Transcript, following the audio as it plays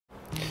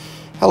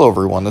Hello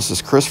everyone, this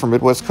is Chris from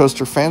Midwest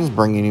Coaster Fans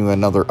bringing you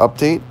another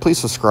update. Please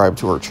subscribe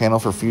to our channel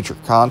for future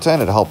content.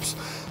 It helps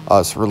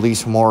us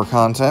release more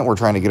content. We're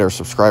trying to get our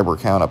subscriber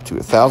count up to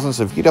 1,000,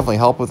 so if you could definitely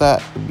help with that,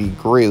 it would be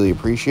greatly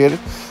appreciated.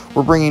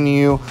 We're bringing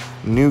you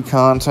new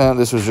content.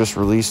 This was just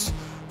released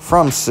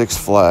from Six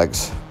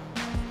Flags,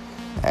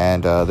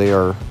 and they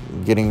are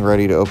getting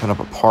ready to open up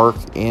a park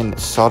in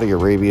Saudi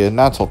Arabia,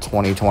 not till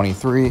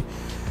 2023,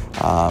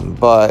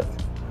 but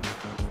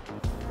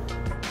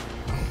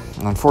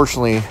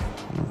unfortunately,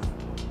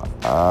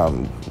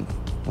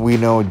 we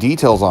know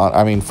details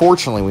on,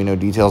 fortunately we know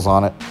details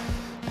on it,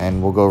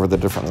 and we'll go over the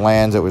different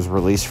lands that was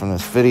released from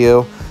this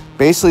video.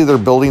 Basically, they're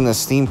building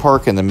this theme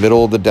park in the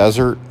middle of the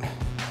desert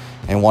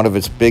in one of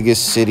its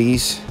biggest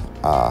cities,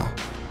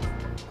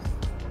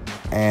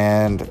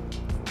 and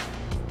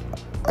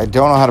I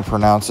don't know how to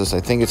pronounce this. I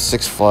think it's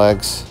Six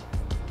Flags.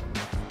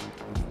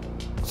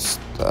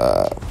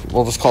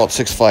 We'll just call it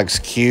Six Flags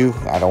Q.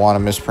 I don't want to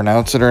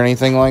mispronounce it or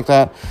anything like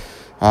that.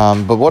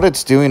 But what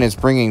it's doing is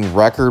bringing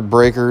record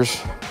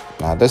breakers.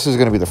 This is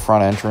going to be the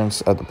front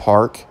entrance at the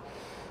park.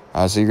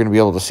 So you're going to be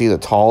able to see the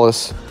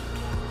tallest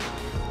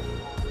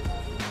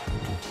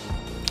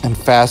and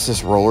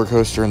fastest roller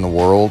coaster in the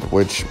world,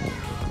 which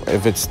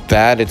if it's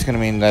that, it's going to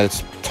mean that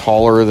it's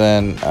taller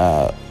than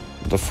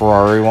the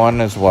Ferrari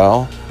one as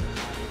well.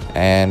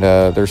 And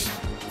there's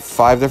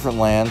 5 different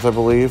lands, I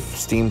believe.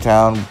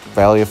 Steamtown,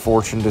 Valley of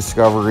Fortune,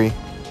 Discovery,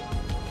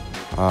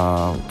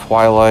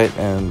 Twilight,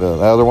 and the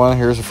other one.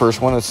 Here's the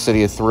first one. It's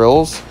City of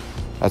Thrills.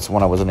 That's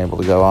one I wasn't able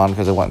to go on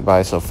because it went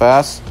by so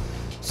fast.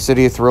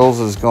 City of Thrills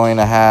is going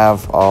to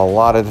have a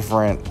lot of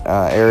different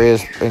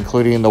areas,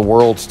 including the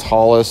world's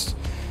tallest,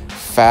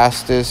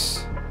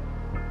 fastest,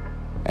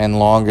 and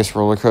longest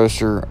roller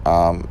coaster.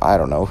 I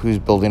don't know who's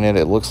building it.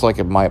 It looks like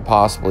it might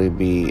possibly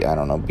be, I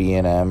don't know,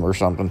 B&M or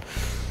something.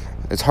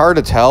 It's hard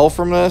to tell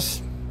from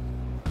this.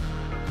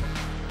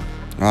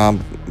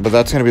 But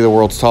that's going to be the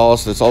world's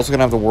tallest. It's also going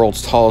to have the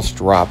world's tallest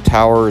drop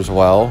tower as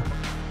well.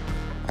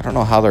 I don't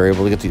know how they're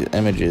able to get these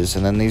images.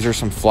 And then these are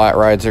some flat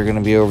rides that are going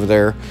to be over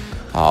there,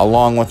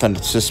 along with a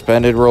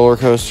suspended roller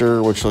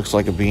coaster, which looks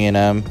like a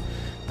B&M.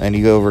 Then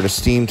you go over to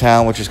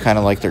Steamtown, which is kind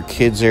of like their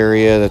kids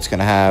area. That's going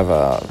to have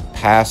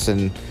past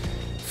and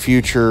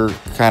future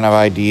kind of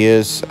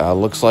ideas.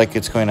 Looks like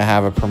it's going to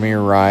have a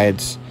Premier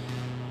Rides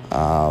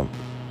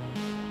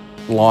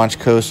launch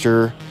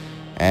coaster.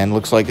 And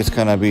looks like it's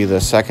going to be the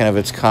second of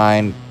its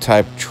kind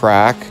type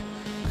track,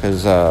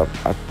 because I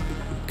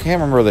can't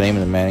remember the name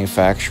of the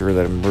manufacturer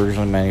that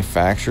originally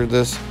manufactured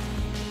this.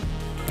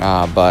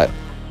 But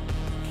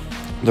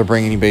they're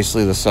bringing you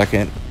basically the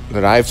second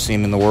that I've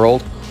seen in the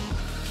world.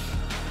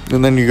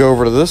 And then you go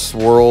over to this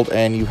world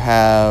and you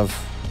have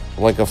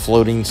like a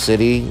floating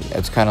city.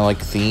 It's kind of like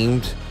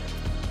themed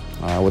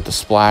with the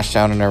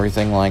splashdown and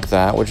everything like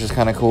that, which is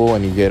kind of cool.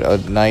 And you get a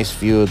nice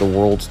view of the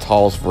world's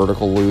tallest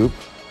vertical loop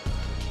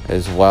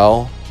as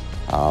well,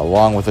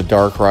 along with a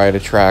dark ride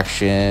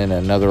attraction,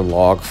 another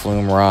log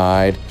flume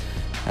ride,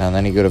 and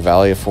then you go to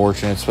Valley of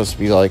Fortune. It's supposed to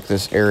be like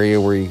this area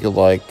where you could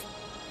like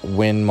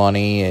win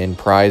money and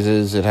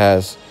prizes. It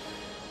has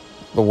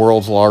the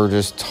world's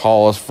largest,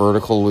 tallest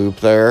vertical loop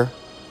there,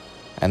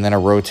 and then a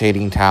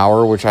rotating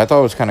tower, which I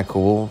thought was kind of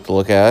cool to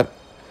look at.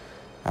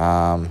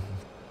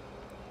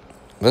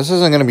 This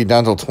isn't going to be done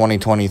until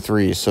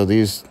 2023, so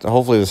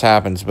hopefully this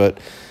happens. And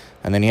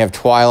then you have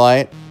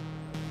Twilight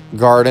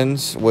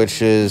Gardens,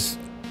 which is,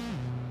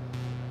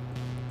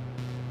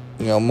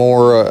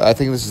 more, I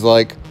think this is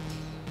like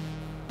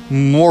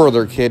more of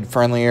their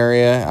kid-friendly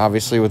area,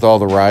 obviously, with all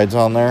the rides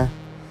on there.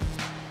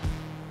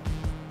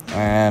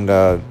 And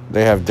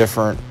they have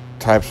different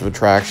types of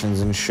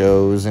attractions and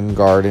shows and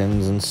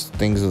gardens and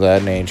things of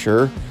that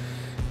nature.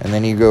 And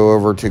then you go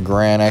over to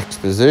Grand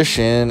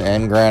Exposition,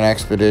 and Grand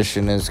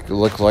Expedition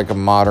looks like a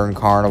modern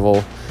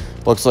carnival.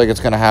 Looks like it's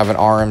going to have an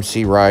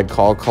RMC ride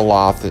called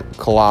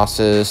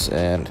Colossus,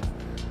 and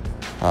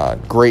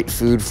great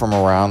food from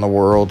around the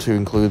world, to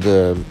include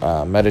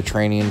the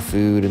Mediterranean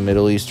food and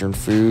Middle Eastern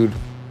food,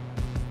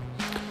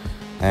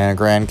 and a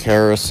Grand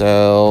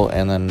Carousel,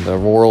 and then the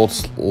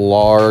world's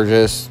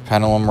largest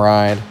pendulum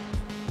ride.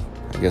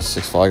 I guess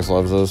Six Flags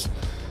loves those.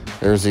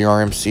 There's the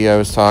RMC I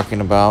was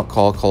talking about,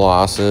 called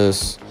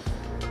Colossus.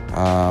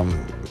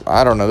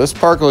 I don't know. This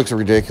park looks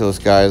ridiculous,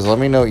 guys. Let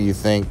me know what you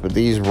think. But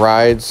these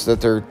rides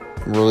that they're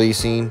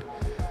releasing,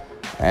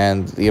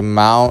 and the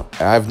amount,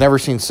 I've never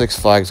seen Six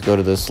Flags go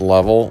to this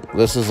level.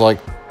 This is like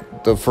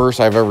the first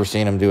I've ever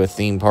seen them do a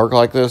theme park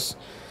like this.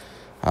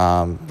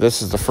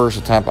 This is the first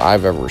attempt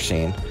I've ever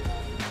seen.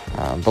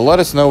 But let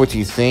us know what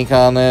you think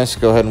on this.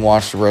 Go ahead and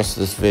watch the rest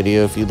of this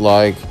video if you'd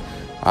like.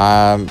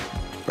 And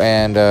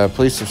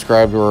please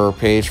subscribe to our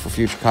page for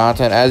future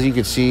content. As you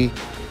can see,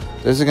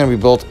 this is going to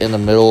be built in the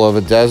middle of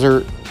a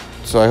desert.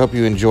 So I hope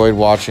you enjoyed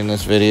watching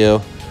this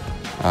video.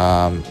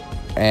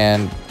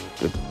 And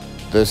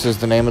this is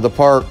the name of the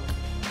park.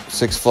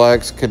 Six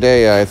Flags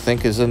Qiddiya, I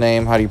think, is the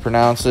name. How do you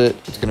pronounce it?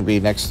 It's going to be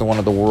next to one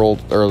of the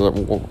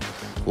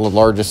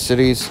largest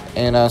cities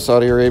in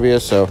Saudi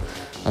Arabia. So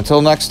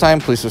Until next time,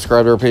 please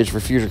subscribe to our page for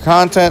future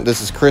content.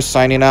 This is Chris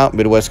signing out,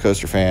 Midwest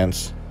Coaster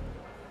fans.